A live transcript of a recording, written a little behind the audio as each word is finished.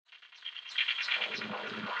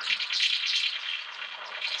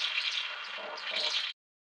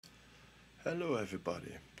Hello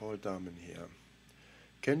everybody, Paul Dahmen here.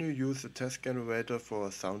 Can you use the test generator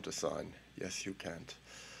for sound design? Yes, you can.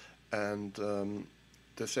 And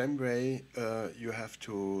the same way you have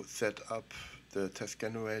to set up the test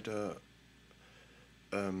generator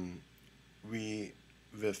with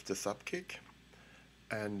the subkick.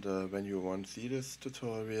 And when you want to see this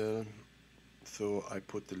tutorial, so I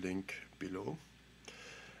put the link below.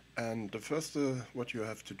 And the first what you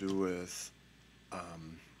have to do is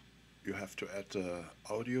you have to add the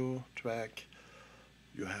audio track,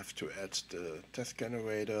 you have to add the test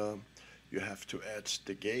generator, you have to add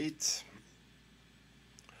the gate,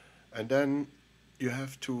 and then you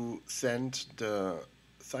have to send the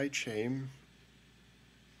sidechain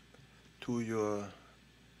to your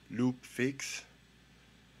loop fix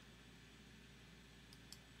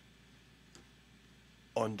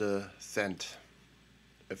on the send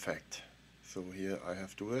effect. So here I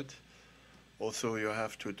have to do it. Also you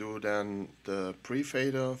have to do then the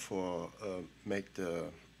pre-fader for make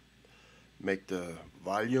the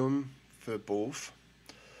volume for both.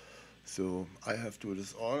 So I have to do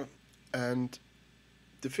this all, and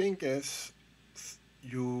the thing is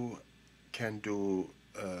you can do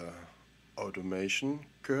automation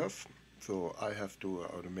curve. So I have to do an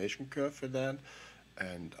automation curve for that,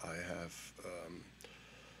 and I have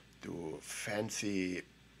do fancy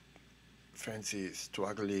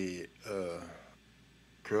struggly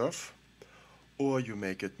curve, or you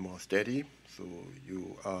make it more steady. So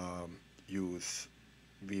you use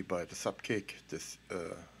wie by the subkick this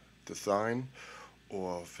design,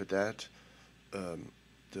 or for that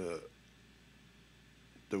the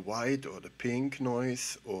white or the pink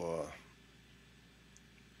noise, or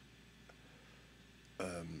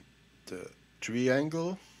the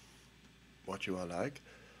triangle, what you are like.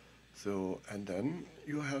 So, and then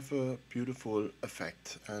you have a beautiful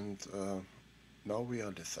effect, and now we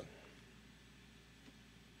are listen.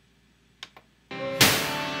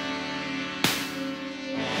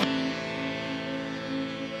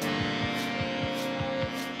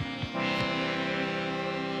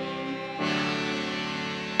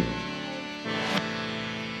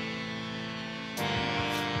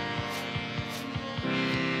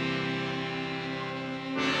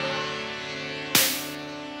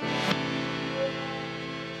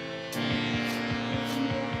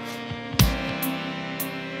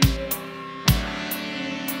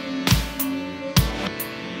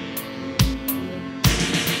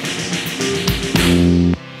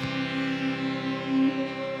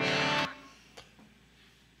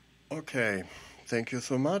 Okay, thank you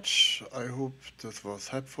so much. I hope this was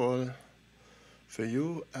helpful for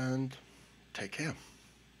you, and take care.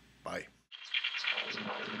 Bye.